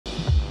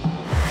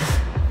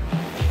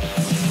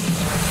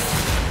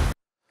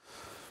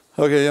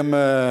Okej, jam me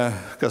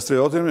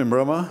Kastriotin, mirë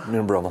mbrëma.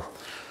 Mirë mbrëma.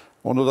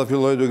 Unë do ta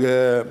filloj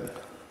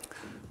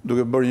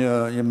duke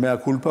bërë një mea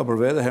culpa për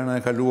vete. Herën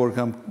e kaluar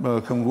kam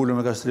ngulur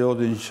me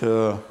Kastriotin që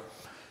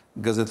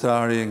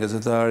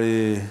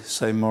gazetari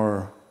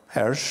Sejmor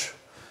Hersh,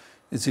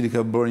 i cili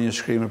ka bërë një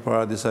shkrim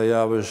para disa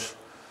javësh,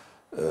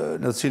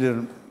 në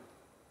cilin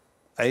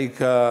ai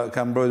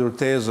ka mbrojtur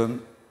tezën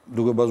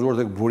duke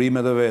bazuar tek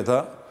burimet e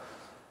veta,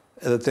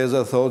 edhe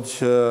teza thotë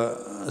që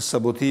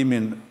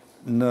sabotimin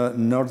në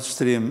Nord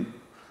Stream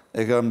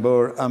e kanë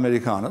bërë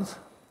Amerikanët.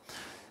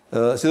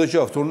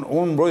 Sidoqoftë,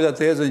 unë mbrojta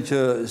tezën që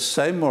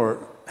Sejmor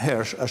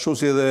Hersh, ashtu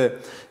si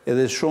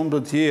edhe shumë të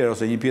tjerë,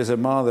 ose një pjesë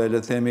e madhe,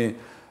 le të themi,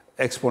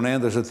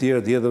 eksponentës të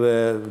tjerë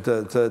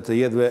të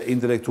jetëve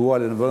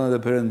intelektuale në vendet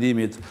e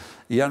perëndimit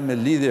janë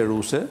me lidhje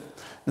ruse.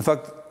 Në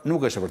fakt,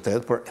 nuk është e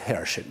vërtet për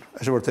Hershin.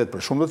 Është e vërtet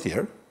për shumë të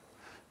tjerë,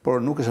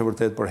 por nuk është e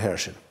vërtet për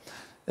Hershin.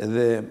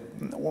 Edhe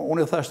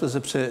unë e thashtë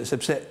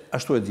sepse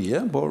ashtu e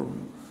dije, por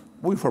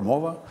u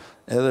informova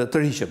edhe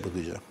tërhiqe për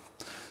këtë gjë.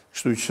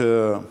 Kështu që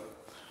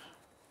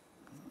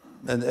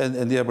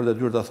e ndjeja për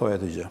detyrë ta thoja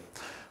këtë gjë.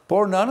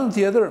 Por në anën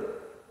tjetër,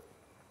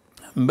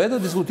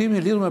 mbetet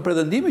diskutimi lidhur me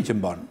pretendimin që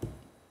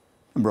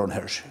mbron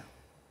Hershi.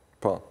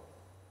 Po.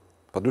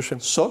 Padyshim.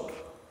 Sot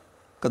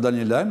ka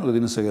dalë një lajm, nuk e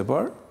di nëse ke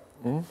parë,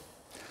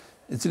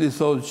 i cili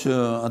thotë që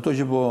ato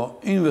që po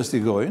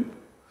investigojnë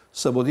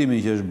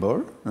sabotimin që është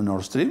bërë në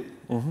Nord Stream,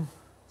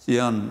 që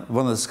janë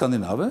vendet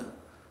skandinave,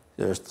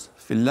 që është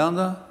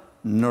Finlanda,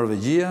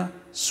 Norvegjia,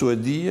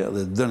 Suedia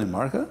dhe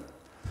Danimarka,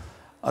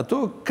 ato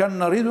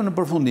kanë arritur në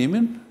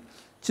përfundimin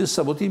që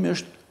sabotimi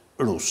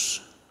është rus.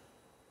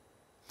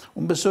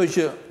 Unë besoj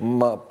që...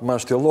 Ma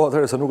shtjello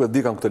atëherë se nuk e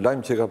di kam këtë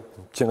lajmë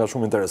që nga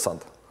shumë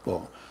interesant. Po,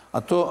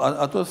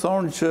 ato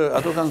thonë që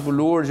ato kanë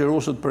zbuluar që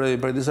rusët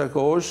prej disa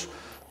kohësh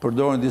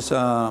përdorin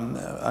disa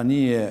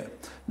anije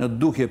në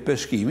dukje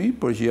peshkimi,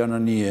 por që janë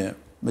anije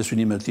me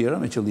synime të tjera,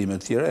 me qëllime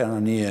të tjera, janë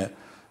anije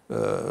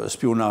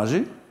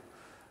spionazhi,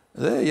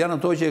 dhe janë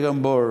ato që e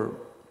kanë bërë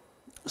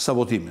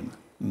sabotimin.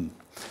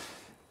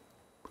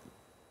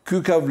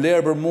 Ky ka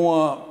vlerë për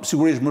mua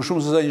sigurisht më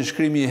shumë se sa një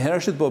shkrimi i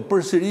Hershit, po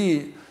përsëri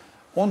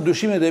unë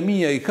dyshimet e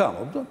mia i kam.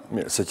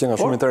 Mirë, se që nga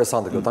shumë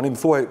interesante kjo. Tani më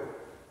thuaj,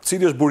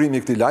 cili është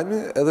burimi i këtij lajmi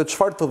edhe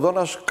çfarë të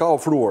dhënash ka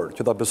ofruar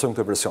që ta besojmë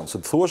këtë version. Se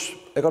të thuash,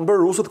 e kanë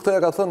bërë rusët, këtë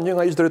e ka thënë një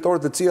nga ish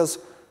drejtorët e CIA-s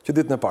që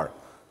ditën e parë.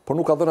 Por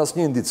nuk ka dhënë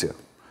asnjë indicje.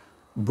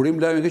 Burim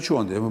lajmi ke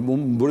quante,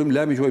 burim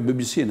lajmi quaj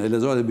BBC-n, e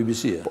lexohet e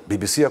BBC-a.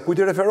 BBC-a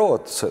kujt i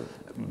referohet? Se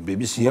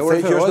BBC-a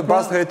që është në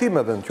bazë të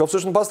hetimeve.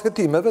 Nëse është në bazë të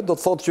hetimeve, do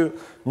të thotë që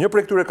një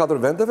prej këtyre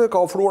 4 vendeve ka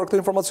ofruar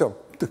këtë informacion.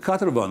 Të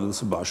 4 vendet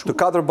së bashku. Të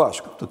 4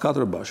 bashkë. Të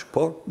 4 bashkë.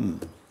 Po.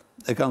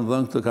 E kanë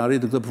dhënë këtë, kanë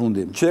arritur këtë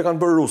përfundim. Që e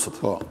kanë bërë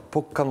rusët. Po.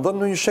 Po kanë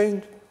dhënë në një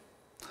shenjë,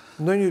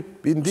 në një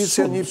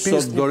indicie, një pistë,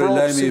 Sot dore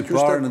lajmi i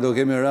parë, në do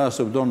kemi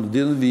rast, opton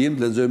ditën vijim,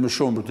 të lexojmë më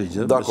shumë për të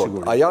gjë. Dakor.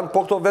 A janë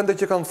po këto vende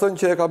që kanë thënë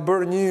që e ka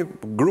bërë një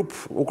grup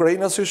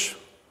ukrainash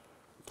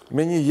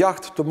me një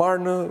jahtë të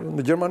marrë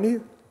në Gjermani?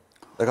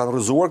 E kanë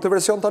rrëzuar këtë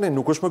version tani,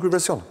 nuk është më ky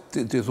version.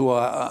 Ti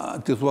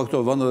thua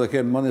këto vende dhe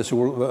ke mendje si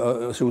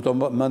këto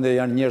mendje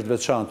janë njerëz të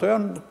veçantë. To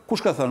janë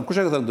kush ka thënë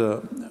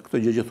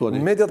këtë gjë që thua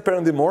ti? Mediat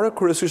perëndimore,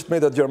 kryesisht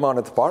mediat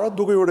gjermane të para,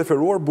 duke u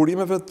referuar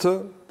burimeve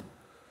të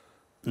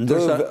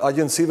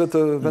agjencive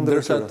të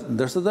vendeve tjera.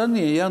 Ndërsa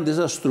tani janë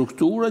disa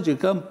struktura që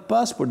kanë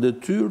pas për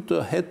detyrë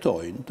të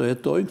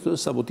hetojnë këtë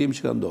sabotim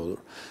që ka ndodhur.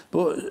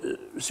 Po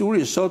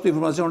sigurisht sot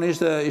informacioni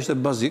ishte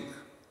bazik,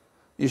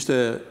 ishte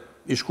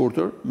i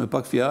shkurtër, me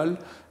pak fjalë,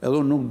 edhe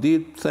unë nuk di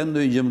të them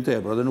ndonjë gjë më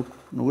tepër, edhe nuk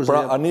është.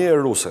 Pra anije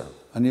ruse.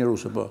 Anije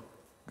ruse, po.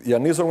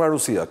 Janë nisur nga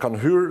Rusia, kanë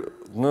hyrë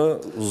në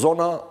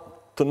zona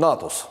të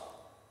NATO-s.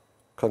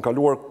 Kanë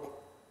kaluar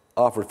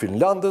afër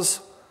Finlandës,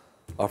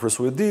 afër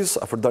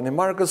Suedisë, afër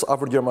Danimarkës,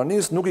 afër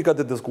Gjermanisë, nuk i ka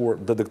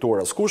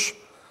detektuar askush.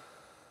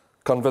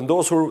 Kanë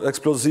vendosur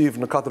eksploziv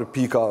në 4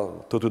 pika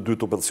të 2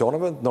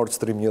 operacioneve, Nord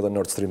Stream 1 dhe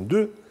Nord Stream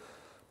 2.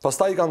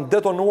 Pastaj kanë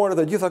detonuar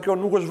dhe gjitha kjo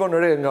nuk është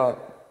vënë re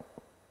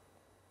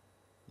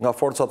nga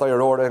forcat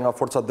ajrore, nga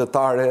forcat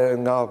detare,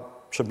 nga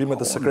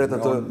shërbimet e sekrete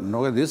të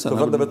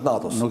vendeve të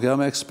NATO-s. Nuk jam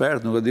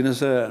ekspert, nuk e di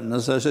nëse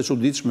është e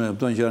çuditshme,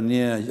 kupton që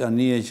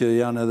anije që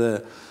janë edhe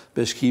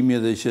peshkimi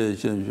dhe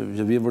që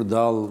vjen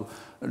vërdall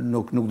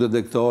nuk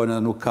detektohen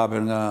edhe nuk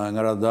kapen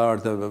nga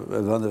radarët e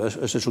vendeve.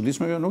 Është e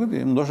çuditshme kjo, nuk e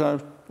di, ndoshta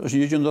është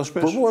një gjë që ndodh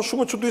shpesh. Për mua është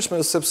shumë e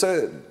çuditshme sepse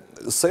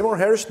Sejmor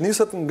Hersh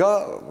niset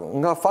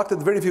nga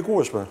faktet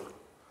verifikueshme.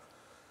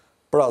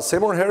 Pra,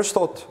 Sejmor Hersh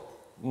thotë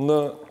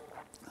në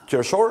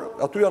qershor,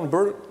 aty janë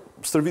bërë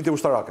stërvitje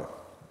ushtarake,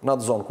 në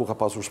atë zonë ku ka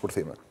pasur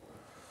shpërthime.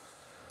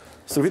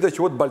 Stërvitja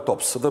quhet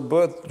Baltops dhe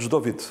bëhet çdo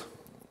vit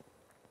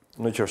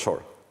në qershor.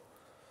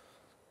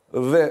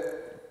 Dhe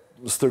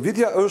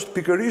stërvitja është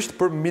pikërisht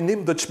për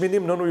minim dhe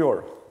çminim në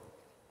ujor.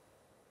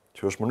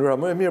 Që është mënyra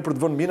më e mirë për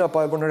të vënë mina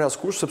pa e vënë re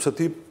askush, sepse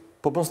ti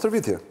po bën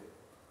stërvitje.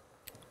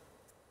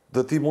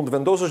 Dhe ti mund të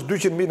vendosësh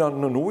 200 mina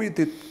në ujë,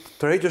 ti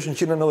tërheqësh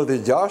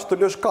 196, të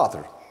lësh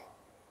 4.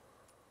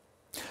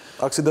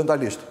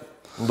 Aksidentalisht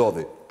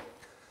ndodhi.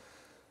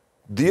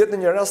 Dihet në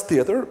një rast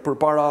tjetër,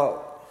 përpara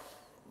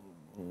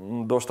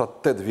ndoshta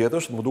 8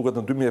 vjetësh, më duket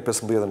në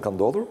 2015 ka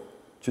ndodhur,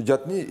 që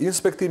gjatë një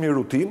inspektimi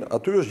rutin,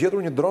 aty është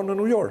gjetur një dron në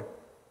New York.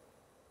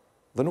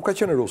 Dhe nuk ka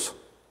qenë rus.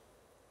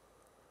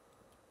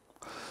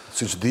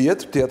 Siç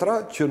dihet tjetra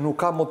që nuk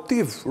ka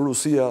motiv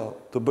Rusia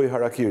të bëjë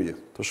harakiri,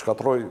 të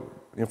shkatroj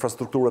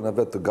infrastrukturën e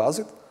vet të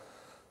gazit,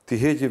 të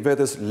heqi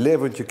vetes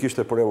levën që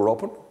kishte për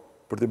Europën,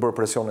 për të bërë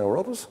presion e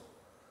Europës.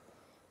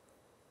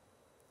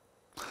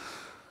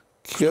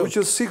 Kështu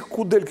që si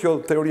ku del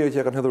kjo teoria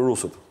që kanë hedhur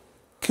rusët?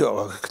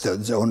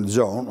 Unë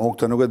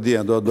këtë nuk e di,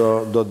 do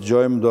të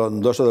gjojmë,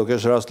 ndoshta do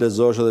kesh rast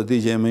lexosh edhe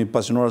ti që jemi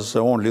pasionuar se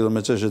unë lidhur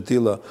me çështje të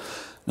tilla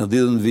në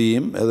ditën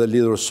vijim, edhe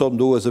lidhur sot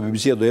duhet se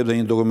BBC do jepte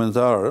një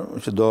dokumentar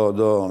që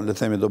le të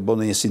themi do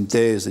bënte një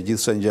sintezë të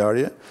gjithë kësaj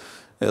ngjarje,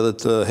 edhe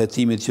të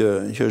hetimit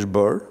që është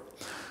bërë.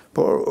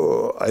 Por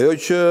ajo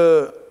që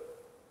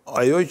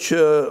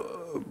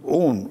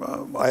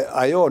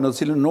ajo në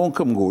cilën unë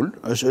kam ngul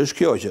është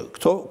kjo që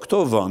këto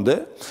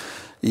vende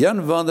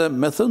janë vende,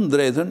 me thënë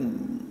drejtën,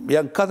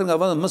 janë 4 nga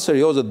vendet më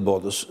serioze të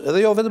botës.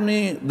 Edhe jo vetëm në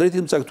një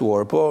drejtim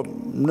caktuar, po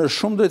në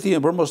shumë drejtime,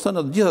 por mos thënë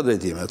në të gjitha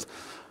drejtimet.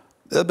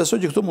 Edhe besoj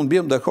që këtu mund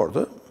bëjmë dakord.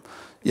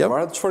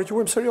 Varet çfarë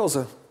quajmë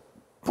serioze.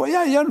 Po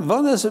janë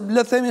vende,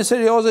 le të themi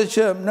serioze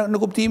që në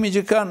kuptimin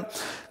që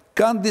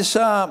kanë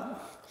disa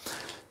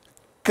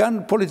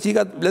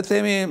politikat, le të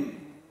themi,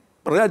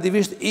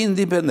 relativisht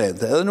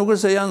independente, edhe nuk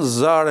është se janë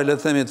zare, le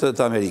të themi,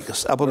 të Amerikës.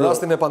 Në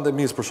rastin e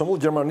pandemisë, për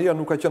shembull, Gjermania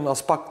nuk ka qenë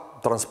as pak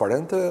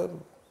transparente,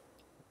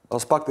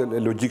 as pak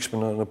e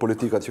logjikshme në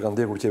politikat që kanë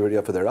ndjekur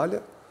qeveria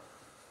federale,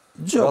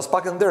 as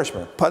pak e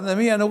ndershme.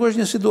 Pandemia nuk është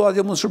një situatë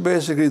që mund të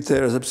shërbejë si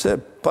kriter, sepse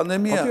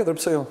pandemia... Patjetër,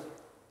 pse jo?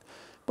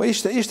 Po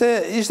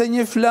ishte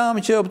një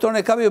flamë që opton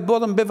e kapi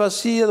botën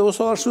befasi dhe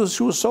usol ashtu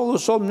si usol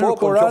në mënyrë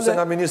korale.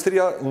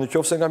 Në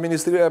qofse nga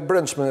Ministria e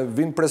Brendshme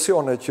vin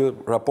presione që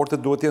raportet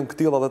duhet jenë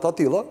këtilla dhe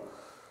tatilla,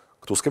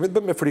 këtu s'kemi të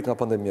bëjmë me frikë nga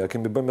pandemia,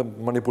 kemi të bëjmë me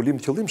manipulim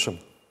të qëllimshëm.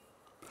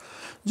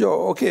 Jo,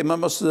 okej,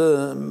 mos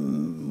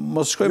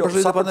shkojmë për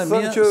shkak të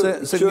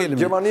pandemisë se ngelim.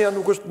 Gjermania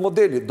nuk është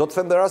modeli, do të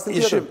them në rastin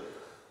tjetër.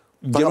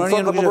 Gjermania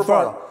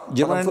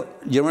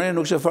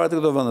nuk ishte fare të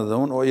këto vendet,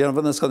 janë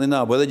vendet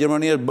skandinave, edhe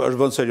Gjermania është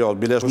vend serioz,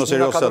 bile është më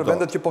serioz se ato. Është një nga 4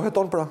 vendet që po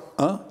heton pra?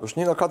 Është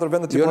një nga 4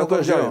 vendet që po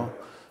heton gjë.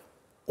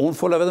 Unë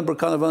fola vetëm për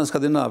 4 vendet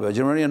skandinave,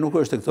 Gjermania nuk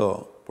është këto.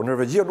 Por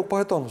Norvegjia nuk po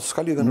heton,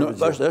 s'ka lidhje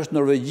Norvegjia. Është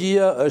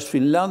Norvegjia, është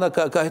Finlanda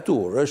ka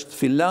hetuar, është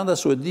Finlanda,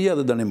 Suedia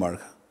dhe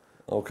Danimarka.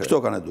 Këto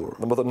kanë hetuar.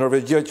 Domethënë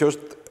Norvegjia që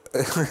është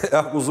e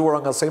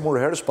akuzuar nga Seymour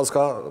Hersh pas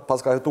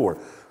ka hetuar.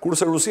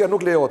 Kurse Rusia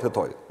nuk lejohet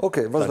hetoj.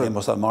 Okej, vazhdojmë. Tani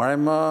mos ta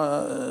marrim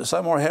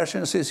Seymour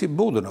Hershin si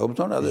budën, e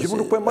kupton? Jo,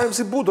 nuk po e marrim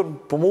si budën,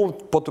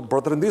 po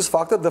të rendis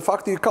faktet, dhe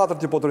fakti i 4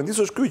 që po të rendis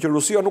është ky që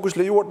Rusia nuk është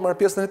lejuar të marrë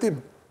pjesë në hetim.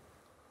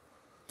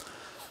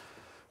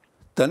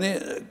 Tani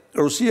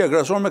Rusia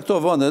krahasuar me këto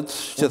vendet,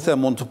 që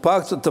them unë të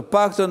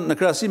paktën në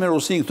krahasim me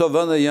Rusinë këto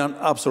vende janë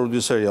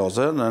absolutisht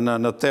serioze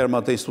në terma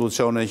të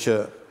institucione që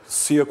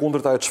si e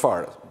kundërta e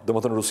çfarë?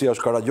 Domethënë Rusia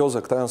është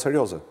karagjoze, këta janë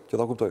serioze, që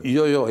ta kuptoj.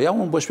 Jo, ja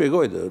unë po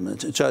shpjegoj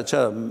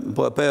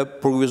po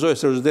përkufizoj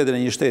seriozitetin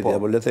e një shteti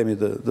apo le të themi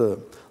të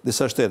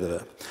disa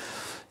shteteve.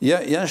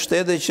 Janë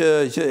shtete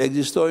që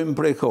ekzistojnë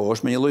prej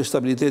kohësh me një lloj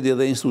stabiliteti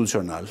edhe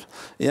institucional.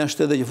 Janë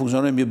shtete që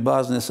funksionojnë mbi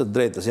bazën e së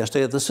drejtës, janë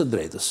shtete të së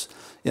drejtës.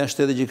 Janë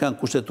shtete që kanë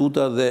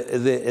kushtetuta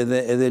dhe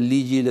edhe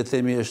ligji, le të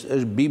themi,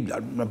 është Bibla,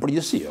 në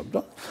përgjithësi, apo.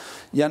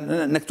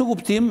 Në këtë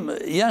kuptim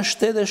janë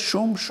shtete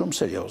shumë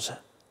serioze.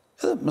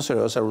 Edhe më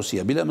serioze se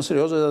Rusia, bile më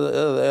serioze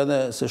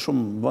edhe se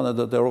shumë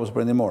vendet të Europës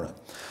perëndimore.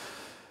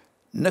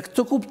 Në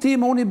këtë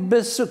kuptim unë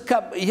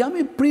jam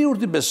i prirur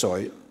të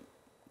besoj.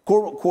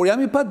 Kur jam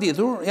i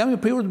paditur, jam i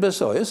prirur të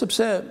besoj,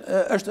 sepse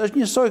është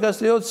një soi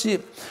Kastriot si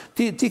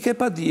ti ke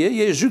padije,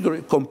 je i zhytur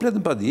komplet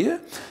në padije,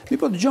 mi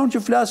po dëgjon që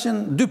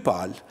flasin 2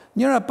 palë.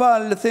 Njëra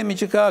palë, le themi,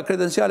 që ka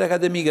kredenciale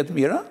akademike të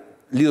mira,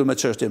 lidhur me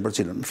çështjen për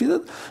cilën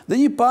flitet, dhe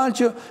një palë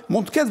që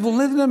mund të ketë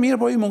vullnetin e mirë,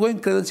 por i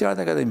mungojnë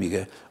kredencialet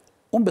akademike.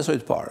 Unë besoj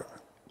të parë.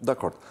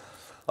 Dakord.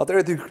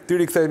 Atëherë ti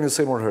rikthehemi në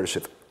Seymour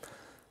Hershit.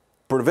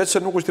 Përveç se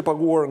nuk është i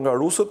paguar nga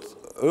rusët,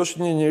 është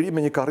një njeri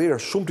me një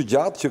karrierë shumë të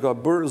gjatë që ka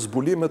bërë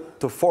zbulime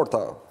të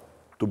forta,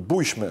 të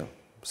bujshme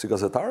si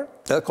gazetar.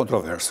 Edhe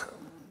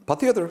kontroversë.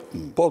 Patjetër.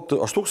 Po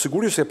ashtu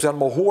sigurisht sepse janë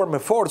mohuar me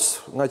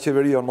forcë nga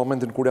qeveria në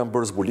momentin kur janë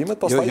bërë zbulimet,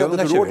 pastaj janë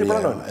detyruar të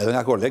pranojnë. Edhe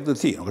nga kolegët e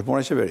tij, nuk është puna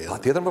e qeverisë.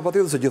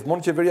 Patjetër, se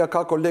gjithmonë qeveria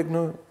ka kolegë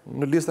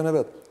në listën e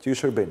vet që i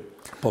shërbejnë.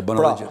 Po bën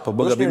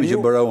gabimin që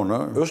bëra unë,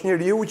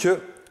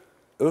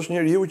 Është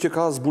njeriu që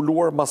ka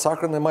zbuluar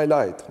masakrën e My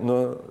Lai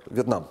në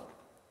Vietnam.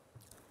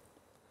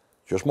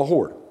 Që është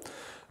mohuar.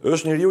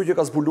 Është njeriu që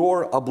ka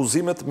zbuluar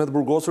abuzimet me të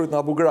burgosurit në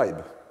Abu Ghraib.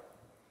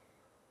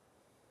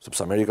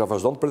 Sepse Amerika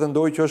vazhdon të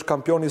pretendojë që është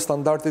kampion i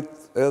standardit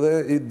edhe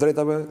i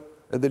drejtave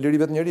edhe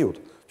lirive të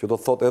njeriut, që do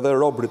të thotë edhe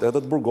robrit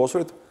edhe të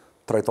burgosurit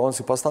trajtohen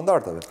sipas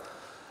standardeve.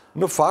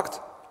 Në fakt,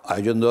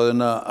 ajo që ndodhi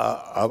në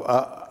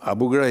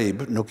Abu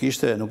Ghraib nuk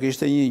ishte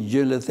një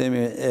gjë, le të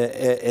themi,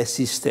 e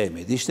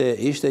sistemit.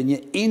 Ishte një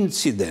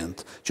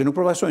incident që nuk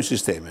përfaqësoi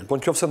sistemin. Po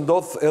nëse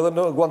ndodh edhe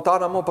në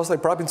Guantanamo, pastaj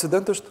prap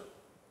incident është?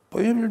 Po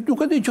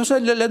nuk e di, që se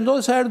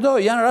ndodhi sa herë do,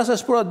 janë raste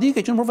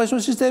sporadike që në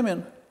përfaqësojnë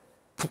sistemin.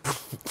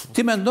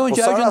 Ti mendon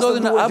që ajo që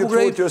ndodhi në Abu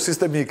Ghraib që është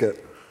sistemike.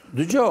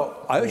 Dëgjoj,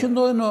 ajo që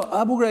ndodhi në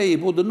Abu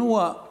Ghraib u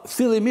dënua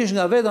fillimisht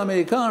nga vetë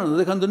amerikanët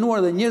dhe kanë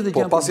dënuar edhe njerëzit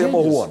që janë pasi e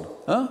mohuan.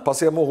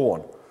 Pasi e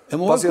mohuan.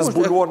 Pasi e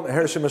zbuluan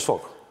hershi me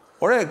shok.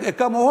 Ore, e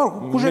ka mohuar,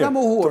 kush e ka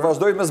mohuar? Të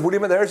vazhdojnë me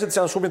zbulimet e hershit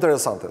që janë shumë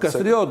interesante.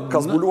 Kastriot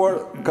ka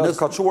zbuluar,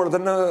 ka çuar dhe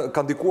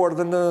ka ndikuar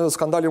dhe në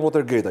skandalin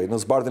Watergate, në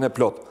zbardhjen e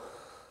plot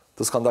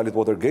të skandalit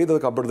Watergate dhe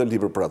ka bërë dhe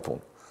libër për atë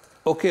punë.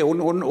 Okej,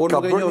 unë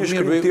ka bërë një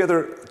shkrim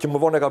tjetër që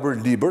më vonë e ka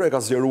bërë libër, e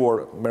ka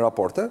zgjeruar me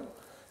raporte,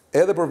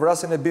 edhe për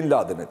vrasjen e Bin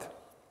Ladenit.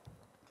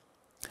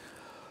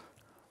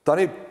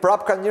 Tani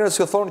prap ka njerëz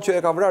që thonë që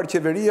e ka vrarë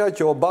qeveria,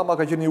 që Obama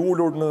ka qenë i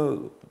ulur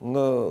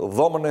në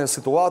dhomën e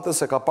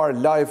situatës, e ka parë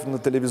live në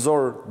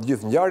televizor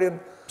gjithë ngjarjen.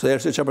 Se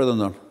Hershi çfarë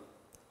pretendon?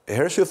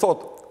 Hershi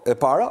thotë e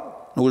para,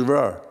 nuk është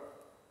vrarë.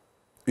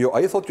 Jo,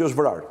 ai thotë që është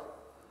vrarë.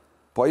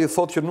 Po ai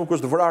thotë që nuk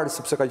është vrarë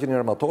sepse ka qenë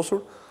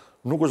armatosur,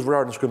 nuk është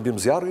vrarë në shkëmbim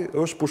zjarri,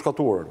 është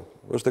pushkatuar,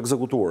 është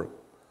ekzekutuar.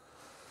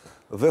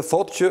 Dhe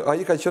thotë që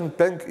ai ka qenë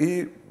peng i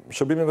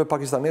shërbimeve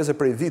pakistaneze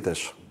prej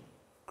vitesh.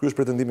 Ky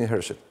është pretendimi i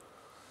Hershit.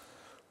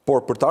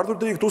 Por për të ardhur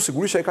deri këtu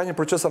sigurisht ai ka një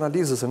proces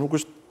analize se nuk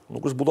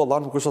është budallar,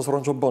 nuk është as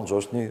Ronxho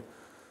Bonxho, është një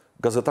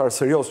gazetar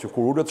serioz që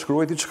kur ulet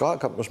shkruaj diçka,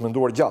 është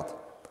menduar gjatë.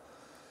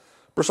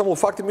 Për shembull,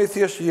 fakti më i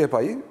thjeshtë që jep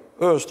ai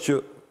është që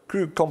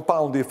ky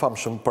compound i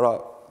famshëm, pra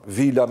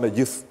vila me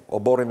gjithë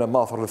oborrin e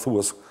madh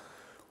rrethues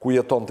ku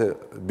jetonte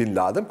Bin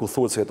Laden, ku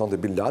thuhet se jetonte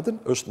Bin Laden,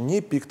 është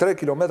 1.3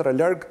 kilometra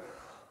larg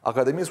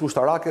Akademisë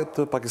Ushtarake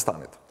të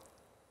Pakistanit.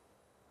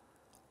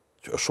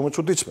 Që është shumë e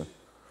çuditshme.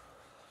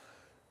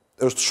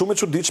 Është shumë e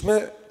çuditshme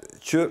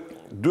që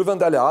dy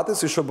vende aleate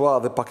si SBA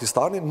dhe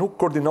Pakistani nuk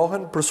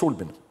koordinohen për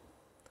sulmin.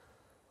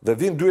 Dhe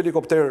vinë dy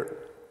helikopter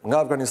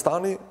nga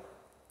Afganistani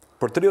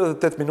për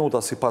 38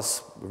 minuta sipas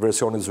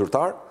versionit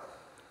zyrtar,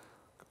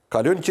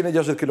 kalojnë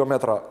 160 km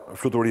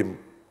fluturim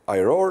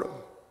ajror,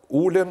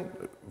 ulen,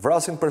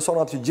 vrasin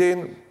personat që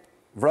gjejnë,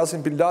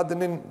 vrasin Bin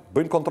Ladenin,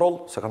 bëjnë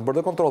kontroll, se kanë bërë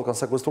dhe kontroll,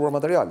 kanë sekuestruar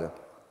materiale.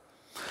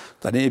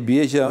 Tani e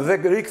bie që dhe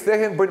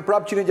rikthehen, bëjnë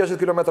prapë 160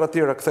 km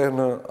tjera kthehen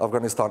në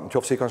Afganistan,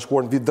 qofse i kanë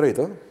shkuar në vit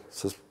drejt,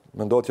 se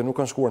mendohet që nuk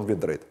kanë shkuar në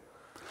vit drejt.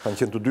 Kanë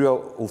qenë të dyja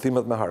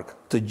udhëtimet me hark.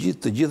 Të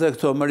gjitha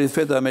këto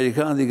marifete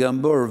amerikanët i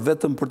kanë bërë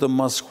vetëm për të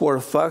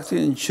maskuar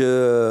faktin që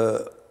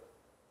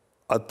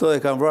atë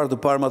e kanë vrarë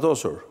të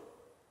paarmatosur.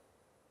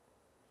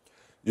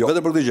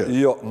 Vetëm për këtë gjë.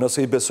 Jo,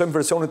 nëse i besojmë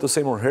versionit të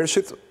Seymour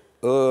Hershit,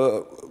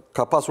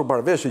 ka pasur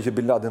marrëveshje që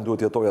Bin Laden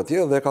duhet jetojë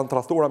atje dhe e kanë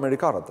tradhtuar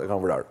amerikanët, e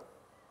kanë vrarë.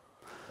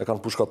 E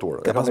kanë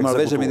pushkatuar. Ka pasur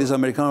marrëveshje midis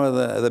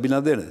amerikanëve dhe Bin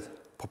Ladenit.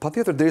 Po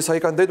patjetër, derisa ai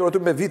ka ndetur aty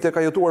me vite,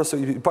 ka jetuar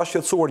se i pa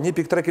shqetësuar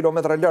 1.3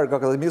 kilometra larg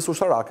Akademisë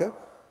Ushtarake,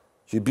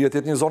 që i bie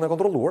të jetë një zonë e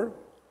kontrolluar.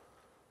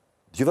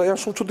 Gjitha janë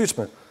shumë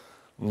çuditshme.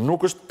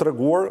 Nuk është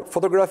treguar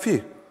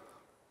fotografi.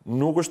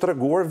 Nuk është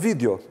treguar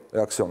video e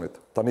aksionit.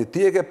 Tani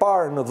ti e ke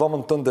parë në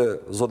dhomën tënde,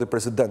 zoti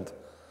president,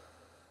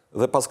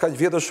 dhe pas kaq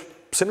vjetësh,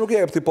 pse nuk e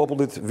jep ti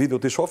popullit video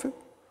ti shofi?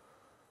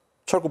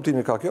 Çfarë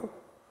kuptimi ka kjo?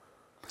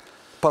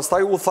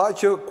 Pastaj u tha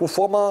që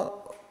kufoma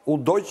u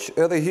doq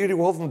edhe hiri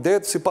u hodh në det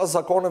sipas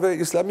zakoneve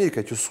islamike,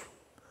 që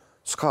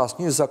s'ka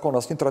asnjë zakon,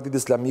 asnjë traditë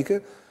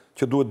islamike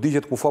që duhet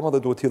digjet kufoma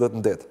dhe duhet hidhet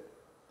në det.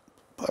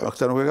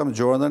 Këtë nuk e kam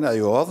dëgjuar ndonjë,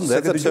 ajo hodh në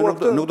det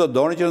sepse nuk do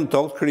doni që në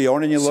tokë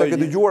krijoni një lloj. Se ke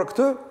dëgjuar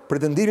këtë?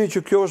 Pretendimin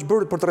që kjo është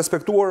bërë për të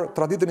respektuar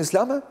traditën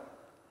islame?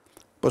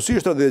 Po si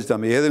është tradita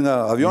islame? I hedhin nga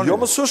avioni? Jo,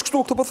 mos është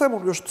kështu, këtë po them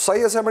unë, është sa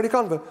jesë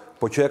amerikanëve.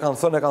 Po që e kanë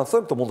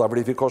thënë, të mund ta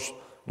verifikosh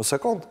në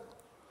sekond.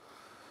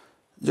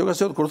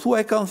 Gjokaciot, kur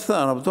thua e kanë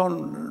thënë, kupton,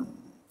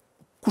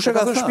 kush e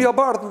ka thënë? Shtëpia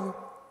Bardh.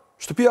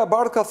 Shtëpia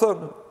Bardh ka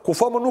thënë,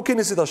 kufoma nuk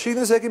keni si ta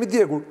shihni se e kemi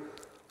djegur.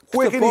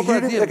 Ku e keni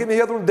hirin, e kemi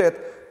hedhur në det.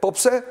 Po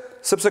pse?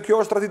 Sepse kjo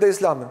është tradita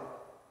islame.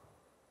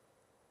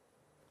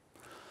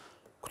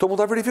 Këto mund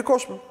ta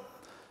verifikosh.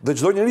 Dhe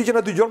çdo njeri që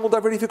na dëgjon mund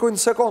ta verifikojë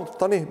në sekond,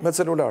 tani me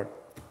celular.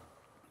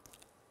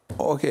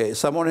 Okej,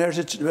 Samon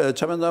Hershi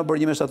çfarë mendon për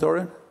një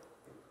meshtatorin?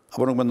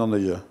 Apo nuk mendon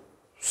ndonjë gjë?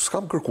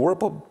 S'kam kërkuar,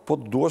 po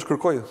duash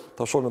kërkoj.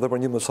 Ta shohim edhe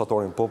për një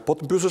meshtatorin. Po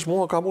të pyesësh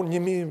mua, kam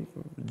unë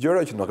 1000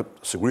 gjëra që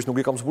sigurisht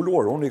nuk i kam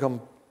zbuluar. Unë i kam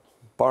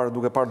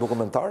duke parë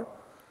dokumentar.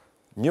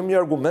 1000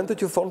 argumente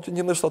që thonë që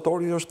një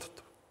meshtatatori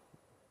është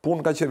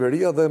punë nga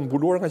qeveria dhe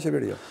mbuluar nga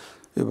qeveria.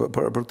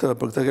 Për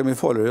këtë kemi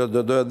folur,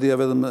 doja dija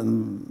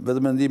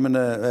vetëm mendimin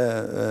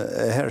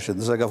e Hershit,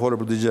 nëse ka folur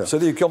për të gjë.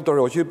 Se di, kjo më të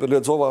reoqi,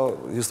 lexova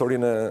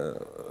historinë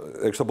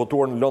e kishte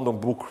botuar në London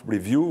Book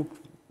Review,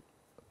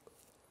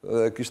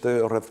 dhe kishte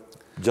rreth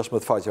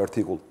 16 faqe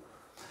artikull,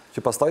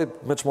 që pastaj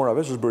me çmora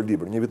vesh është bërë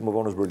libër, një vit më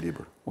vonë është bërë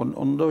libër.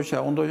 Unë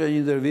ndoqja një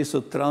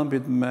intervistë të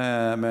Trumpit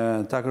me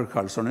Tucker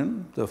Carlsonin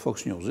të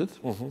Fox Newsit,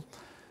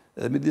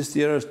 edhe midis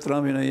tjera është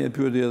Trumpi në një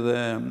pyetje edhe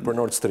për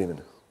Nord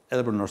Streamin.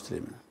 Edhe për Nord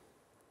Streamin.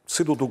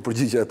 Si do duk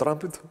përgjigja e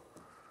Trumpit?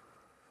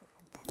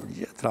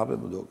 Përgjigja e Trumpit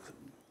më duk.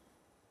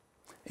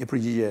 E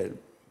përgjigje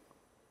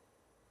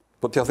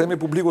Po t'ja themi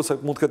publikut se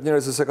mund të ketë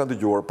njerëz se kanë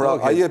dëgjuar. Pra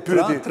ai e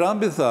pyeti.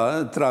 Trumpi tha,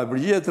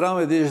 përgjigja e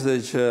Trumpit ishte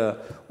që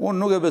unë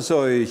nuk e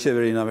besoj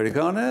qeverinë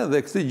amerikane dhe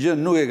këtë gjë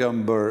nuk e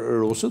kanë bërë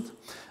rusët.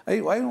 Ai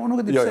unë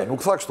nuk e di pse. Jo,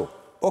 nuk tha kështu.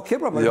 Okej,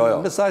 pra,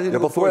 mesazhi.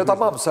 Jo, po thuaj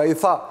tamam, se ai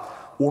tha,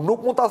 unë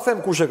nuk mund ta them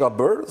kush e ka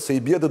bërë, se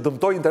i bie të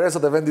dëmtoj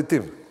interesat e vendit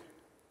tim.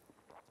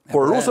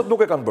 Por rusët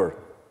nuk e kanë bërë.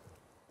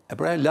 E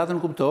pra latën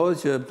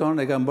kuptohet që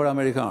e kanë bërë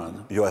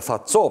amerikanët. Jo, e tha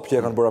cop që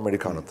e kanë bërë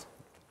amerikanët.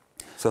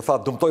 Se tha,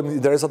 dëmtojmë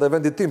interesat e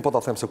vendit tim, po ta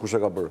them se kush e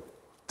ka bërë.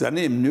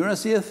 Tani, mënyra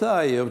si e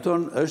tha, është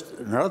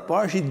në radhë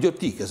parë është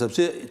idiotike,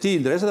 sepse ti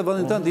interesat e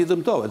vendit tënd ti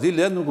dëmtohet, ti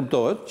lehtë nuk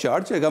kuptohet,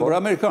 qartë që e kanë bërë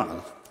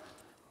amerikanët.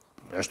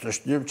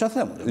 Është ç'a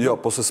them? Jo,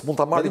 po se s'mund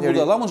ta marrë njëri.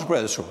 Ti mund të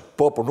shpresësh shumë.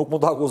 Po, nuk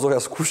mund ta akuzoj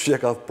askush që e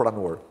ka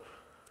pranuar.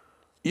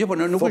 Jo, po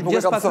nuk është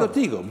gjest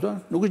patriotik,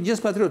 kupton? Nuk është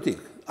gjest patriotik.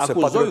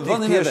 Akuzoj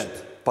vendin e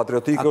vet.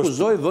 Patriotik është.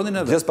 Akuzoj vendin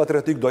e vet. Gjest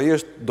patriotik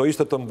do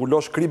ishte të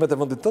mbulosh krimet e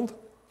vendit tënd?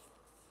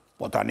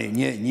 Po tani,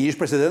 një ish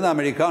president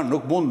amerikan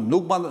nuk mund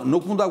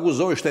të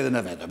akuzoj shtetin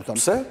e vetë.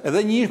 Pse?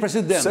 Edhe një ish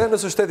president. Pse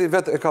nëse shteti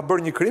vetë e ka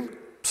bërë një krim?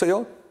 Pse jo?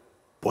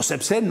 Po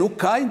sepse nuk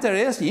ka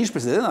interes një ish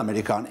president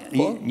amerikan.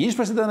 Një ish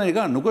president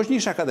amerikan nuk është një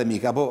ish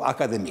akademik, apo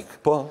akademik.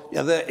 Po.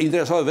 Edhe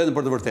interesohet vetëm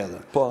për të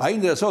vërtetën. A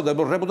interesohet dhe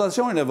për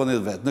reputacionin e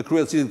vendit vetë, në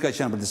krye të cilit ka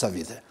qenë për disa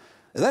vite.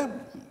 Edhe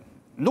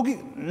nuk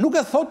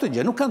e thotë të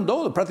gjë, nuk ka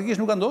ndodhur,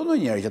 praktikisht nuk ka ndodhur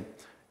ndonjëherë që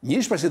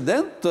një ish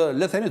president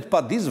le të themi të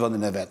padis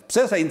vendin e vet.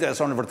 Pse sa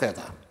intereson në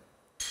vërteta?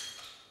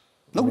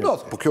 Nuk do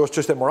të. Po kjo është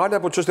çështje morale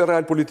apo çështje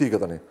real politike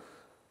tani?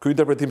 Ky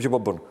interpretim që po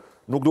bën.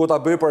 Nuk duhet ta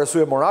bëj për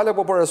arsye morale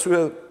apo për arsye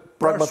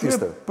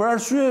pragmatiste? Për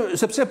arsye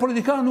sepse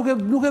politikanët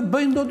nuk e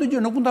bëjnë dot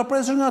gjë, nuk mund ta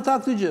presësh nga ata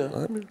këtë gjë.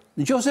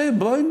 Nëse e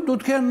bëjnë, do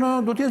të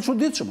jenë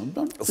çuditshëm,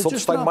 Sot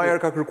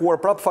Steinmeier ka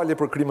kërkuar prap falje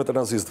për krimet e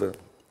nazistëve.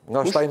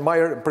 Nga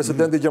Steinmeier,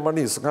 presidenti i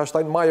Gjermanisë, nga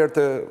Steinmeier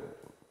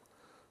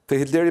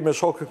te Hitleri me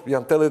shok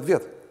janë 80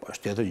 vjet. Po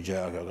është tjetër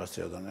gjë kjo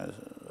Kastriot tani.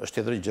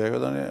 Është tjetër gjë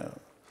kjo tani.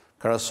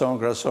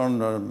 Krahason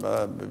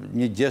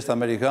një gjest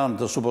amerikan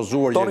të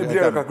supozuar Tony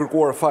Blair ka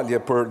kërkuar falje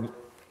për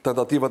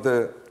tentativat e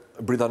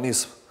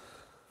Britanisë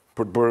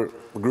për të bërë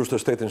grushtë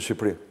të shtetin në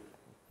Shqipëri,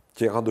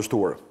 që janë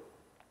dështuar.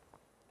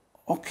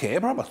 Okej,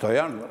 pra,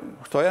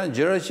 këto janë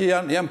gjëra që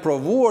janë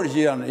provuar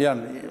që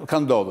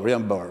kanë ndodhur,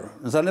 janë bërë.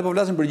 Nësa ne po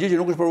flasim për gjë që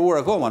nuk është provuar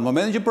akoma. Në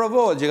momentin që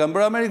provohet, që kanë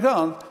bërë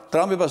amerikanët,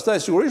 Trumpi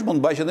pastaj sigurisht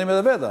mund të bajë qëndrimet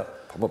e veta.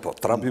 Po,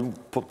 Trumpi,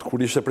 kur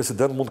ishte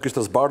president, mund të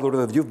kishte zbardhur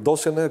edhe gjithë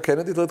dosjen e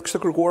Kennedy dhe të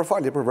kishte kërkuar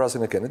falje për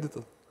vrasjen e Kennedy.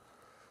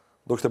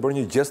 Do kishte bërë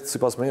një gjest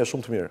sipas meje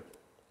shumë të mirë.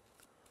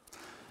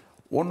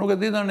 Unë nuk e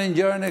di në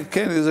ngjarjen e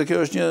Kennedy, se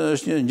kjo është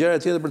një ngjarje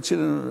tjetër për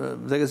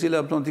tek e cila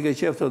ti ke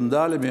qejf të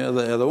ndalemi,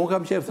 edhe unë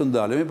kam qejf të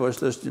ndalemi, po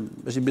është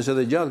një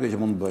bisedë e gjatë kjo që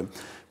mund të bëjmë.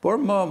 Por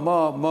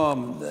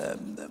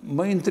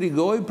më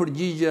intrigoi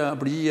përgjigja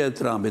e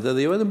Trumpit,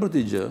 edhe jo vetëm për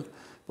këtë gjë,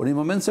 por në një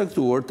moment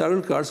caktuar, Tucker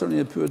Carlson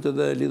i pyet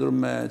edhe lidhur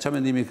me çfarë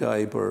mendimi ka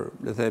ai për,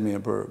 le themi,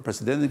 për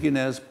presidentin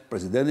kinez,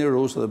 presidentin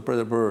rus dhe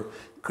për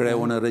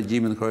kreun e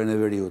regjimit në Korenë e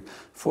Veriut.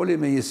 Foli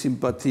me një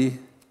simpati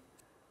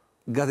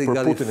gati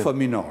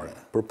fëminore.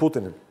 Për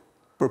Putinin?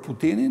 Për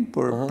Putinin,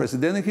 për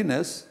presidentin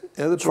kinez.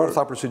 Çfarë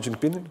tha për Xi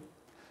Jinpingin?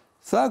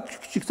 Tha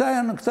që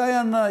këta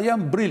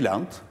janë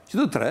brillant, që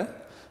të tre,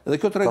 edhe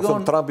kjo tregon... Ka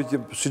thënë Trumpi që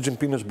Xi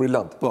Jinping është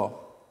brillant? Po,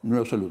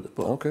 në absolute,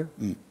 po. Okej.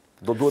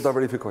 Do duhet ta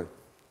verifikoj.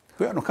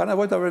 Nuk ka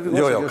nevojë ta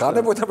verifikoj. Jo, ka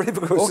nevojë ta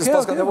verifikoj, si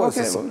s'pas ka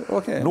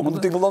nevojë. Nuk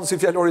të tingëllon si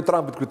fjalori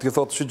Trumpit kur ti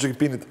thotë Xi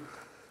Jinpingit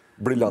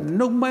brillant.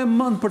 Nuk më e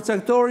mend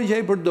përcaktorin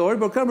që ai përdori,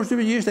 por kam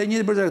përshtypjen që ishte ai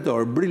njëjti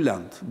përcaktor,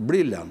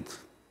 brillant.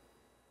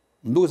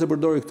 Më duket se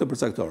përdori këtë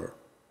përcaktor.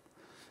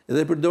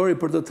 Edhe përdori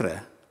për të tre.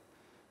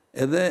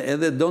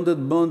 Edhe donte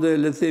të bënte,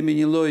 le të themi,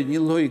 një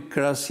lloj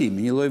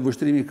krahasimi, një lloj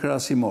vështrimi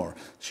krahasimor.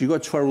 Shiko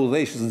çfarë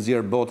udhëheqës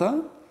nxjerr bota,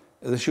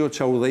 edhe shiko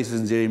çfarë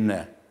udhëheqës nxjerrim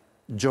ne.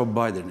 Joe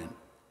Bidenin.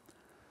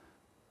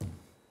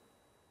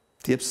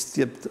 Të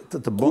bën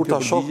këtë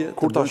përgjigje.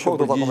 Kur ta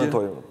shoh do ta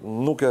komentoj.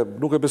 Nuk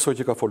e besoj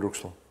që ka folur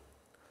kështu.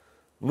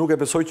 Nuk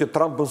e besoj që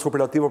Trump bën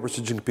superlativa për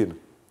Xi Jinping.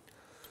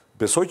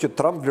 Besoj që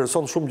Trump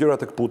vlerëson shumë gjëra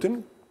tek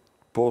Putin,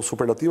 po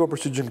superlativa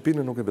për Xi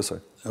Jinpingin nuk e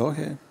besoj.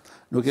 Okej.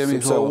 Nuk kemi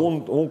kohë. Sepse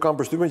unë kam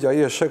përshtypjen që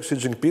ai e sheh Xi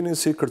Jinpingin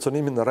si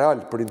kërcënimin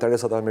real për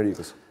interesat e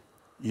Amerikës.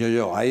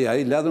 Jo,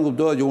 ai latën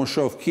kuptohet që unë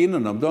shoh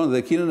Kinën,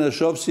 dhe Kinën e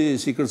shoh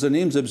si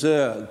kërcënim sepse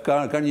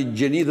ka një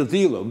gjeni të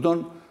tillë,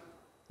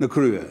 në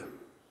krye.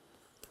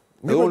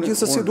 Mirë,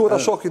 gjithsesi duhet ta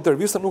shoh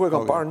intervistën, nuk e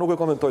kam parë, nuk e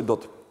komentoj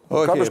dot.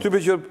 Kam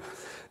përshtypjen që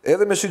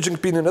edhe me Xi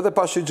Jinpingin, edhe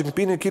pas Xi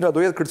Jinpingin, Kina do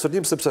jetë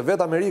kërcënim sepse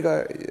vetë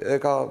Amerika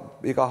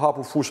i ka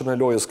hapur fushën e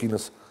lojës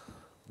Kinës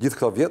gjithë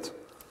këto vjet.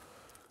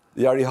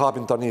 Ja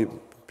rihapin tani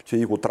që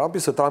iku Trumpi,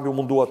 se Trumpi u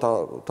mundua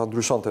ta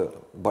ndryshonte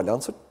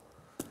balancën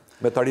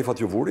me tarifat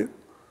juvuri.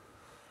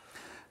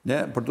 Ne,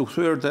 për të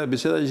kthyer te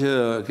biseda që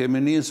kemi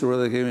nisur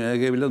dhe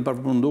kemi lënë pa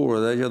përfunduar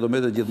dhe që do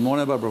mbetet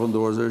gjithmonë pa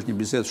përfunduar, se është një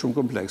bisedë shumë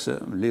komplekse,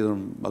 lidhur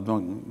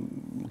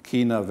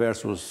Kina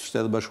versus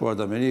Shtetet Bashkuara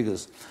të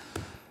Amerikës.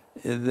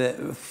 Dhe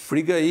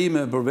frika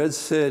ime, përveç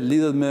se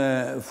lidhet me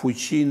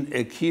fuqinë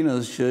e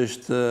Kinës, që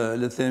është,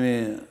 le të themi,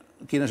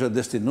 Kina është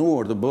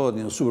destinuar të bëhet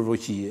një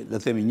superfuqi, le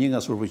të themi një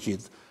nga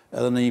superfuqitë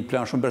edhe në një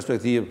plan shumë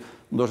perspektiv,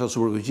 ndoshta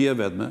superfuqia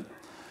vetme.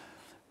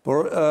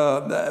 Por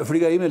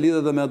frika ime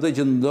lidhet edhe me atë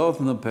që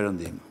ndodh në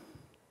Perëndim.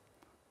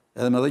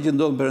 Edhe me atë që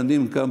ndodh në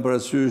Perëndim kam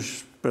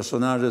parasysh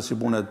personazhe si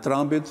puna e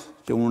Trumpit,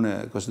 që unë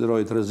e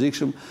konsideroj të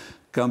rrezikshëm,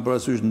 kam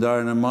parasysh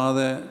ndarjen e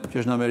madhe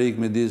që është në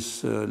Amerikë midis,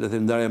 le të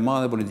them, ndarje e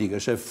madhe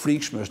politike, është e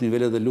frikshme, është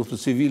nivelet e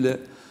luftës civile.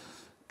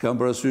 Kam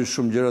parasysh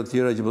shumë gjëra të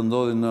tjera që po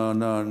ndodhin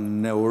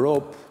në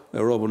Europë,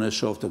 Europën e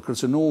shoh të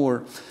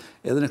kërcënuar.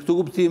 Edhe në këtë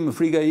kuptim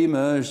frika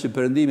ime është që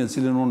Perëndimi, të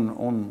cilin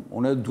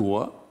unë e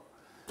dua,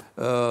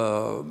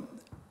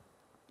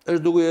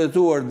 është duke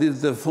jetuar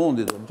ditët e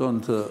fundit,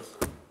 domethënë të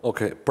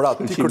Okej, pra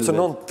ti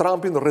kërcënon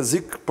Trumpin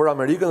rrezik për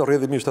Amerikën,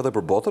 rrjedhimisht edhe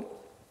për botën?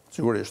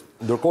 Sigurisht.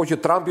 Ndërkohë që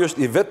Trumpi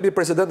është i vetmi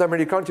president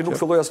amerikan që nuk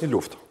filloi asnjë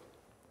luftë.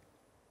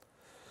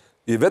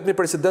 I vetmi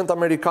president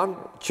amerikan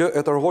që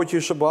e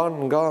tërhoqi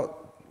SBA-n nga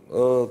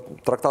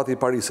Traktati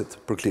i Parisit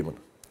për klimën.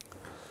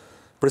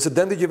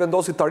 Presidenti që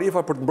vendosi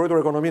tarifa për të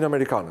mbrojtur ekonominë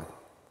amerikane.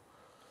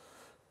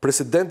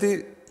 Presidenti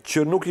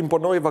që nuk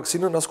imponoi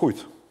vaksinën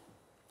askujt.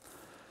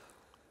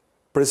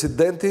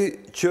 Presidenti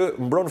që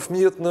mbron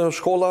fëmijët në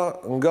shkolla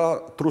nga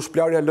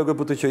trushplarja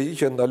LGBTQI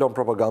që ndalon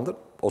propagandën,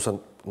 ose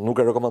nuk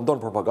e rekomandon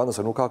propagandën,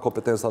 se nuk ka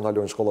kompetencë të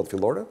ndalojnë shkollat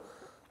fillore,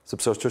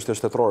 sepse është çështje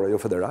shtetërore, jo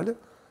federale.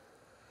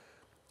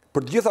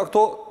 Për të gjitha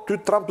këto, ty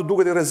Trump të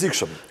duket i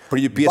rrezikshëm.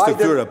 Për një pjesë të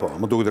këtyre po,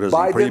 më duket i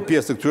rrezikshëm. Për një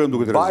pjesë të këtyre më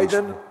duket i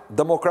rrezikshëm. Biden,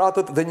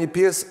 demokratët dhe një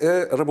pjesë e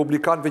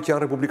republikanëve që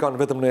janë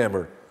republikanë vetëm në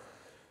emër,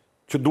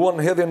 që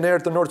duan hedhjen në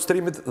erë të Nord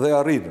Streamit dhe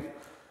arrinë,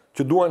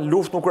 që duan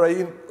luftë në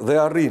Ukrainë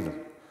dhe arrinë,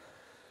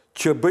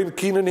 që bëjnë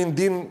Kinën,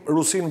 Indin,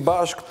 Rusin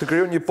bashk të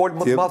krijojnë një pol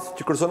më të madh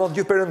që kërcënon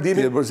gjithë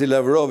Perëndimin. Për si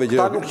Lavrovi që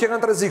ta nuk që kanë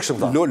të rrezikshëm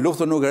ta.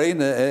 Luftën në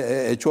Ukrainë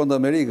e quan të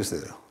Amerikës.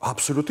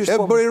 Absolutisht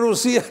po. E bëri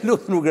Rusia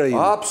luftën në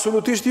Ukrainë.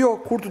 Absolutisht jo.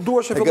 Kur të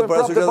duash e fillojmë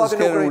prapë debatin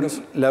e Ukrainës.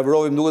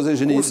 Lavrovi më duket se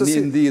ishte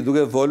një ndi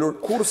duke folur.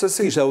 Kurse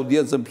si. Kisha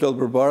audiencën plot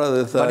përpara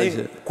dhe tha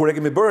që kur e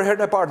kemi bërë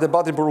herën e parë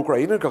debatin për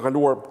Ukrainën, ka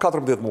kaluar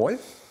 14 muaj.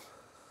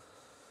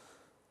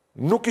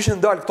 Nuk kishin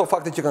dalë këto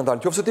fakte që kanë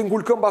dalë. Qofse ti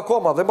ngul këmbë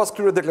akoma dhe mbas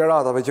këtyre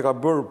deklaratave që ka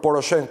bërë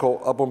Poroshenko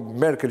apo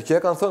Merkel që e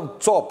kanë thënë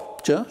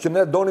cop që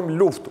ne donim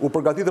luftë, u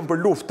përgatitëm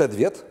për luftë 8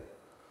 vjet.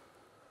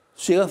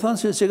 Si ka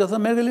thënë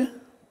Merkeli?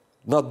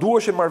 Na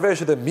duheshin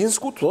marrëveshjet e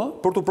Minskut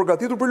për të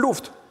përgatitur për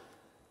luftë.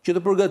 Që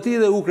të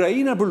përgatitet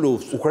Ukraina për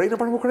luftë. Ukraina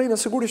për Ukraina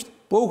sigurisht.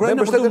 Po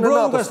Ukraina për të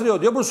mbrojtur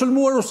Kastriot, jo për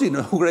sulmuar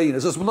Rusinë,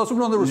 Ukrainë, se s'mund ta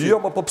sulmonte Rusinë. Jo,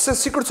 po pse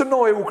si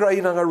kërcënoi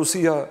Ukraina nga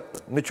Rusia,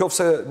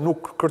 nëse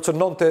nuk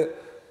kërcënonte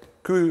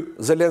ky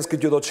Zelenski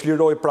që do të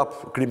çliroj prap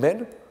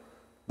Krimen,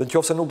 dhe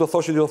nëse nuk do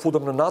thoshte që do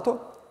futem në NATO,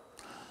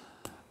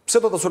 pse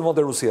do të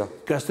sulmonte Rusia?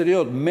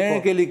 Kastriot,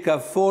 Merkeli ka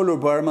folur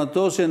për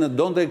armatosjen,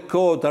 donte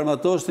kohë të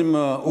armatosnim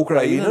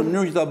Ukrainën, në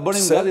mënyrë që ta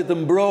bënim gati të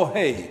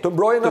mbrohej. Të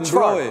mbrohej nga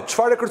çfarë?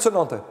 Çfarë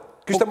kërcënonte?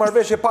 Kishte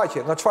marrëveshje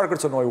paqe, nga çfarë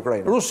kërcënoi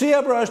Ukraina?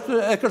 Rusia pra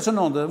e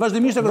kërcënonte,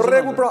 vazhdimisht e kërcënonte. Në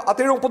rregull pra,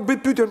 atëherë unë po të bëj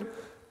pyetjen,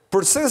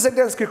 përse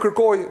Zelenski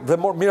kërkoi dhe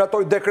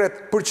miratoi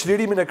dekret për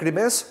çlirimin e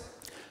Krimes?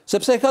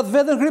 Sepse e ka të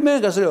vetën Krimen,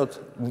 Kastriot.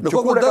 Në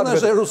kokën tënde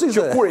është e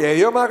Rusisë.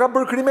 Jo më ka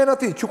bërë Krimen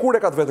aty. Që kur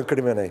e ka të vetën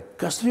Krimen ai?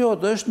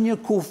 Kastriot, është një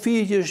kufi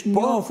që është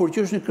njohur,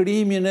 që është në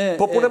krijimin e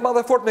Po punë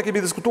madhe fort ne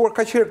kemi diskutuar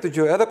kaq herë këtë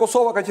gjë. Edhe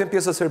Kosova ka qenë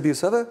pjesë e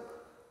Serbisë, edhe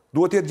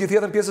duhet të jetë gjithë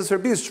jetën pjesë e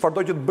Serbisë,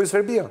 çfarëdo që të bëjë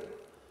Serbia.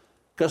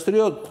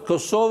 Kastriot,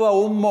 Kosova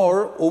u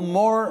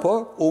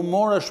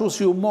mor ashtu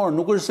si u mor,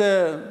 nuk është se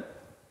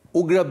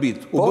u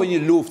grabit, u bë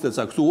një luftë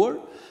e caktuar.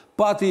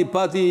 Pati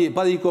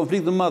një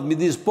konflikt të madh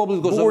midis popullit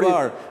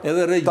kosovar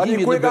edhe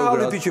regjimit të Beogradit. Tani ku e ka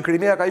halli ti që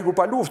Krimea ka ikur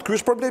pa luftë? Ky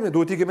është problemi,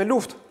 duhet ikë me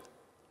luftë.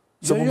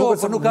 Jo,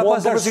 po nuk ka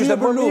pas arsye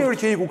për luftë.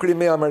 Që iku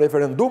Krimea me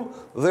referendum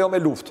dhe jo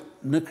me luftë.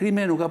 Në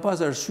Krime nuk ka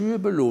pas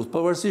arsye për luftë,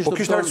 pavarësisht po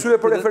kishte arsye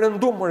për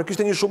referendum,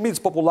 kishte një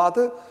shumicë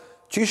popullate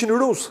që ishin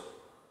rusë,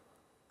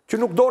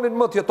 që nuk donin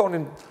më të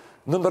jetonin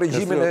në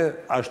regjimin e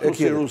ashtu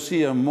si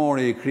Rusia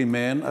mori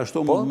Krimen,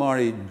 ashtu mund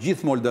marri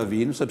gjithë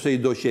Moldavin, sepse i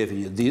do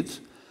qefi një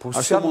ditë.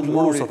 Ashtu mund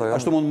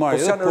marri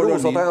edhe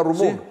Polonin. Ata janë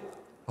rumun.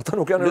 Ata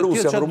nuk janë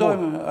rusë, janë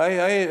rumun.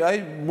 Ai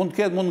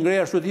mund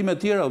ngreja shpëtime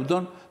të tjera,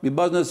 mbi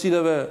bazën e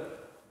cilave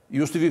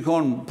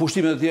justifikon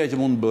pushtimet e tjera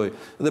që mund të bëj.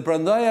 Dhe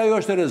prandaj ajo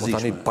është e rrezikshme.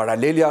 Tani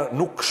paralelia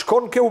nuk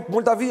shkon ke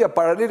Moldavia,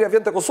 paralelia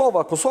vjen te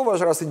Kosova. Kosova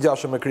është rasti i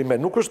ngjashëm me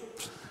Krimen, nuk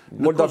është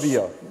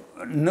Moldavia.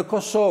 Në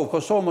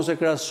Kosovë mos e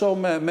krahaso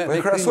me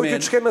Krimen. Krahasoj ti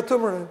ç'ke me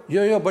tëmër.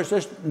 Jo, po është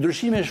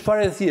ndryshimi është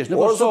fare thjesht. Në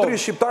Kosovë zotëri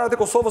shqiptarët e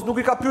Kosovës nuk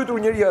i ka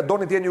pyetur njëri a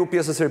doni të jeni ju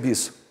pjesë e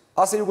Serbisë,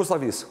 as e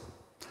Jugosllavisë.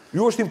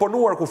 Ju është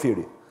imponuar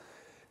kufiri.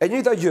 E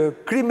njëjta gjë,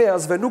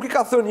 Krimeasve nuk i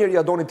ka thënë njëri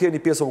a doni të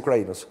jeni pjesë e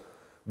Ukrainës.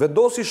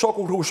 Vendosi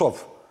shoku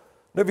Khrushchev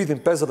në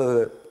vitin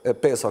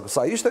 55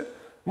 sa ishte,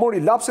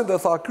 mori lapsin dhe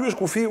tha ky është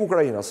kufi i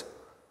Ukrainës.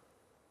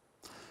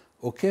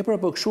 Okej, pra,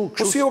 po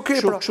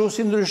kështu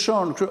si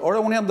ndryshon. Ora,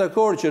 unë jam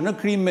dakord që në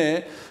Krime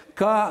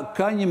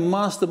ka një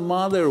mas të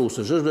madhe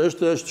rusësh,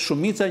 është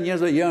shumica e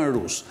njerëzve janë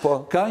rusë.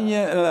 Ka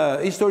një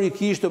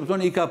historikisht,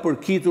 i ka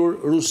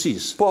përkitur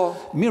Rusis.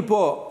 Mirë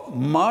po,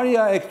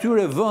 marrja e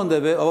këtyre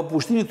vëndeve, apo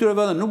pushtimi këtyre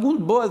vëndeve, nuk mund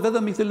të bëhet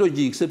vetëm me këtë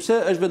logjikë,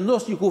 sepse është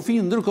vendos një kufi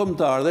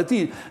ndërkombëtar dhe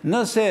ti,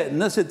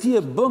 nëse ti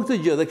e bën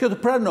këtë gjë dhe kjo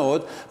të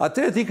pranohet,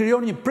 atëherë ti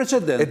krijon një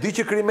precedent. E di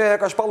që Krimea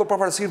ka shpallur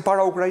pavarësinë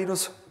para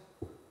Ukrainës?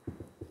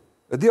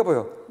 E di apo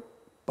jo?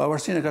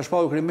 Pavarësinë e ka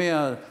shpallur Krimea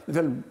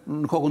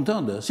në kokën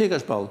tënde. Si e ka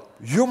shpallur?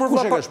 Jo, më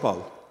kush e ka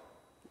shpallur?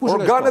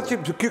 Organet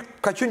që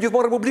ka qenë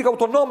gjithmonë Republika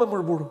Autonome,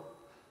 më burr.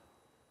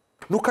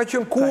 Nuk ka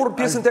qenë kur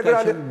pjesë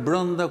integrale. Ka qenë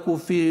brenda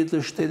kufirit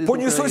të shtetit. Po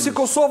njësoj si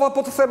Kosova,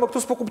 po të them,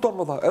 këtë s'po kupton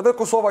më dha. Edhe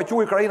Kosova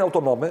quhej Krajina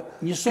Autonome,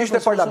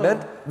 kishte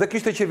parlament dhe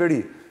kishte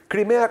qeveri.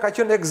 Krimea ka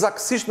qenë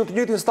eksaktësisht në të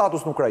njëjtin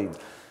status në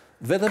Ukrainë.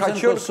 Vetëm se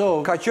në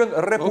Kosovë ka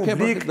qenë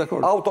Republikë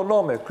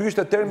Autonome. Ky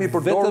ishte termi i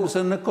përdorur. Vetëm se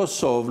në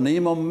Kosovë, në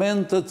një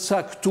moment të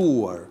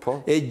caktuar,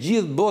 e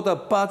gjithë bota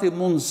pati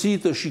mundësi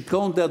të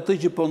shikonte atë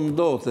që po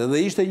ndodhte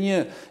dhe ishte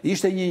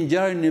një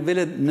ngjarje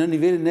në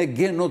nivelin e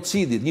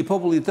genocidit. Një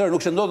popull i tërë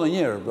nuk se ndodh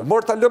ndonjëherë.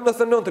 Mor ta lëm në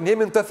 89-ën,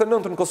 jemi në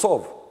 89-ën në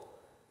Kosovë.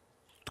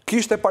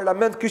 Kishte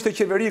parlament, kishte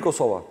qeveri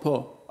Kosova. Po.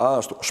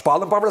 Ashtu.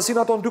 Shpallën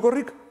pavarësinë ato në dy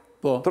korrik?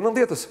 Po. Të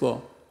 90-s. Po.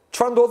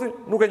 Çfarë ndodhi?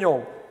 Nuk e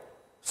njohum.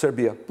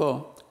 Serbia. Po.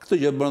 Këtë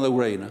gjë bën dhe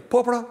Ukraina. Po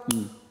pra.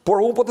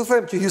 Por unë po të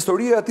them që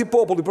historia e atij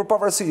populli për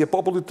pavarësi, e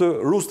popullit të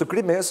rusë të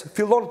Krimes,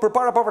 fillon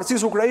përpara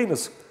pavarësisë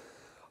Ukrainës.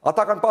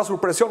 Ata kanë pasur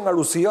presion nga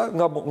Rusia,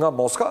 nga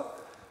Moska,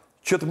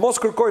 që të mos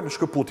kërkojnë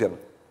shkëputjen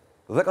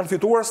dhe kanë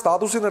fituar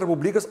statusin e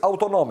Republikës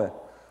Autonome.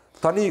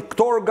 Tani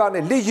këto organe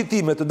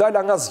legjitime të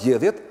dala nga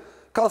zgjedhjet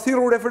kanë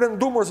thirrur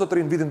referendumor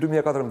zotërin vitin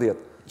 2014.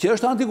 Që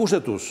është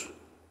antikushtetues.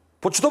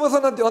 Po çdo më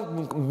thënë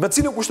me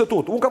cilën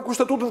kushtetut? Unë kam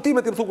kushtetutën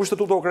time, ti më thu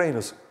kushtetuta e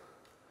Ukrainës.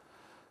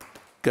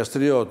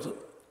 Kastriot,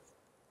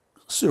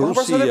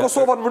 Rusia... Po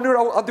Kosova në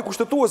mënyrë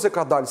antikushtetuese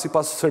ka dalë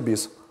sipas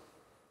Serbisë.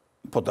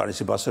 Po dalë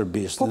sipas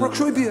Serbisë. Po për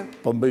kështu i bie.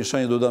 Po më bëjnë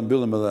shenjë do ta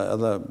mbyllim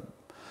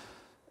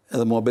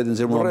edhe muhabetin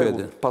zero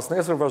muhabetin. Pas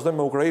nesër vazhdojmë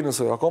me Ukrainën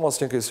se akoma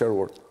s'qen ke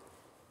sqaruar.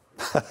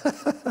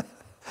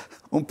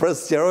 Unë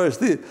pres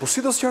sqarohesh ti. Po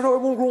si do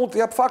sqarohem unë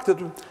të jap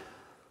faktet?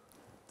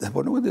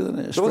 Po nuk e di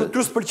tani. Do të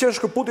ty s'pëlqen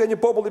shkëputja e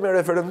një populli me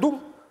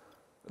referendum?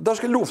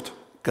 Dashkë luftë.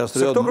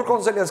 Se këto kërkon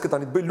Zelenski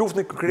tani, të bëj luftë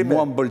në Krime.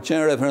 Mua më pëlqen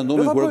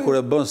referendumi kur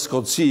e bën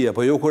Skocia,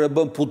 po jo kur e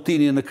bën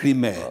Putini në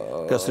Krime,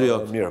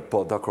 Kastriot. Mirë,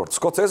 po, dakor.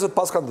 Skocezët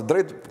pas kanë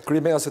drejt,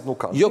 Krimeasit nuk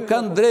kanë. Jo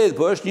kanë drejt,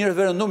 po është një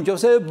referendum që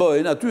ose e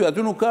bëjnë,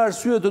 aty nuk ka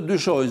arsye të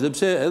dyshojnë,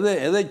 sepse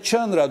edhe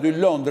qendra aty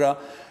Londra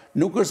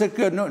nuk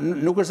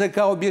është se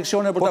ka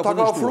objekcione për ta kundërshtuar.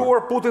 Po ta ka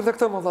ofruar Putin dhe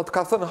këtë më thatë,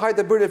 ka thënë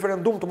hajde bëj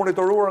referendum të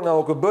monitoruar nga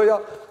OKB-ja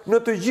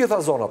në të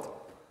gjitha zonat.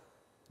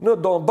 Në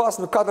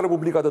Donbas, në 4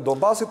 republikat e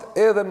Donbasit,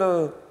 edhe në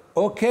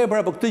Okej,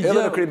 pra, po këtë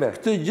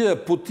gjë,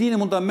 Putini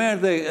mund ta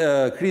merrte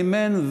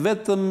Krimen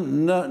vetëm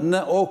në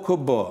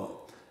OKB.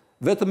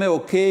 Vetëm me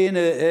okejin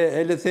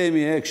e le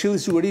themi e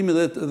Këshillit të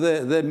Sigurimit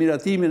dhe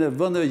miratimin e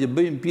vendeve që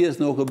bëjnë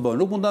pjesë në OKB.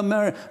 Nuk mund ta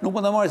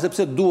marrë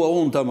sepse dua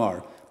unë ta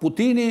marr.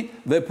 Putini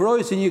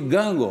veproi si një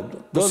gango.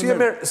 Si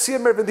e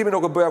merr vendimin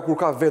OKB-ja kur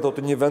ka veto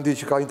të një vendi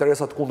që ka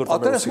interesa të kundërta me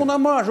Rusinë? Atëherë s'mund ta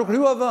marrësh, u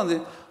krijua vendi.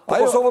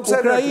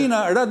 Ukraina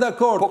ra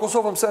dakord. Po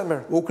Kosova pse e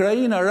merr?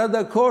 Ukraina ra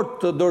dakord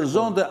të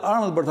dorëzonte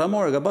armët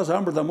bërthamore, ka pas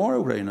armë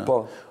bërthamore Ukraina.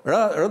 Po.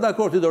 Ra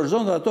dakord të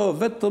dorëzonte ato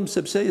vetëm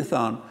sepse i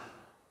thanë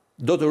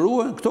do të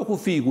ruajnë këto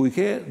kufi ku i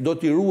ke, do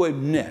t'i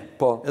ruajmë ne.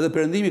 Po. Edhe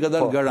Perëndimi ka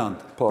dalë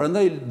garant.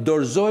 Prandaj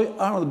dorëzoi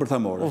armët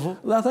bërthamore.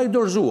 Dhe ata i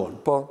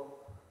dorëzuan. Po.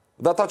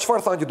 Dhe ata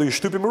çfarë thanë që do i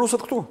shtypim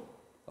rusët këtu?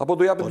 Apo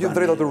do japim gjithë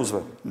drejtat e rusëve?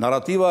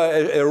 Narrativa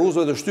e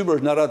rusëve të shtypur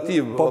është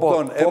narrativë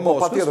e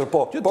Moskës. Patjetër,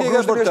 po. Po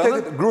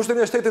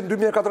grushtën e shtetit në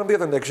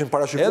 2014 e kishin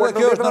parashikuar. Edhe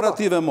kjo është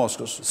narrativë e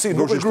Moskës. Si,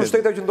 nuk është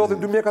grushteta që ndodhi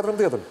në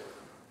 2014.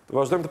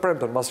 Vazhdojmë të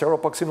premten, mas qaro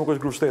pak si nuk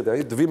është grushteta.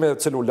 Ai të vi me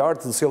celular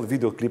të sjell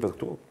video klipet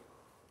këtu.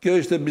 Kjo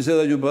ishte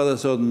biseda që bata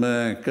sot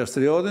me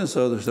Kastriotin,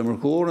 sot është e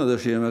mërkurë, dhe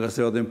shihemi me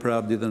Kastriotin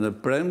prap ditën e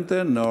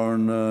premten në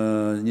orën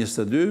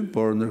 22,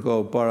 por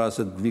ndërkohë para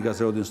se të vi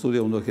Kastriotin në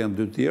studio, unë do kem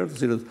 2 tjerë,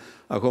 të cilët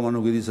akoma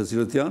nuk i di se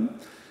cilët janë,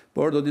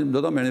 por do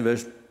ta merrni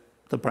vesh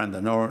të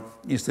premten në orën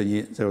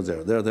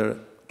 21:00. Deri atëherë,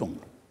 tung.